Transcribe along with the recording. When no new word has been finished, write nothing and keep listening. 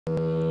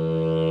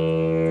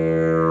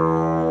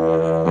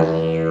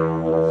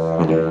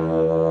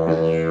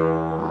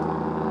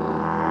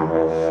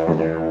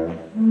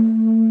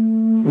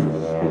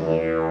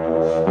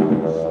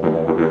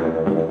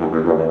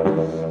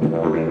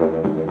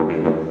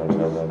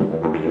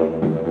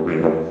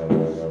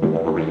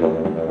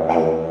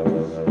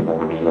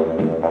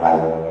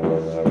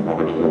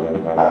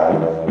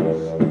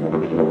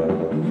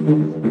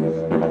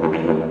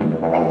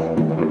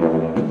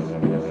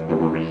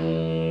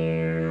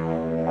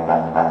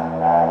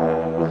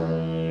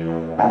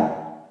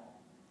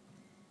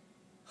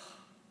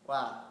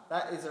Wow,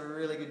 that is a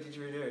really good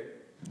didgeridoo.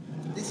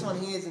 This one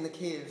here is in the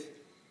key of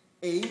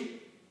E.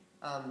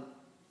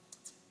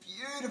 It's a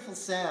beautiful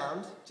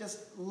sound,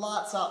 just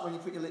lights up when you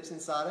put your lips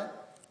inside it.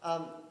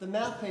 The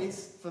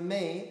mouthpiece, for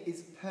me,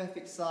 is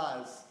perfect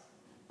size.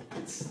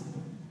 It's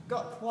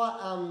got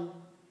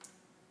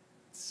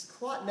it's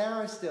quite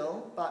narrow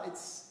still, but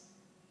it's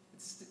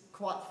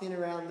quite thin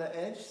around the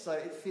edge, so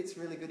it fits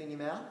really good in your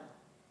mouth.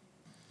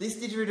 This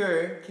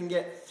didgeridoo can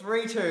get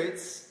 3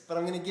 toots, but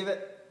I'm going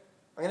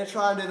to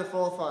try and do the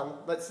 4th one.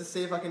 Let's just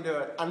see if I can do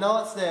it. I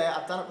know it's there,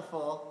 I've done it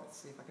before. Let's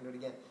see if I can do it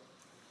again.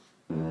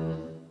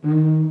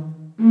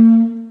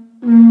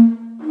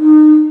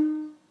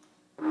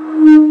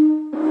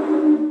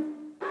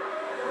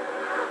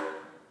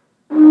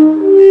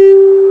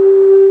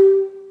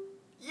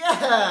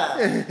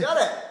 Yeah! Got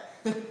it!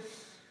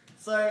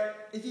 So,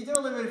 if you do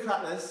a little bit of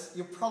practice,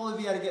 you'll probably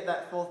be able to get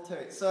that 4th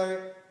toot.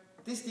 So,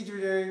 this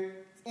didgeridoo,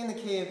 in the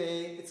key of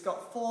E, it's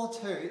got 4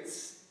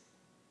 toots.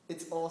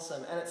 It's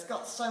awesome, and it's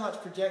got so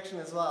much projection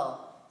as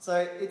well. So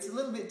it's a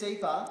little bit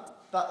deeper,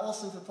 but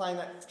awesome for playing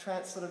that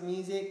trance sort of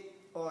music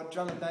or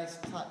drum and bass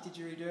type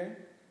didgeridoo.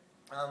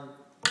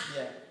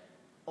 Yeah,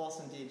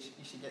 awesome didge.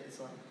 You should get this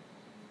one.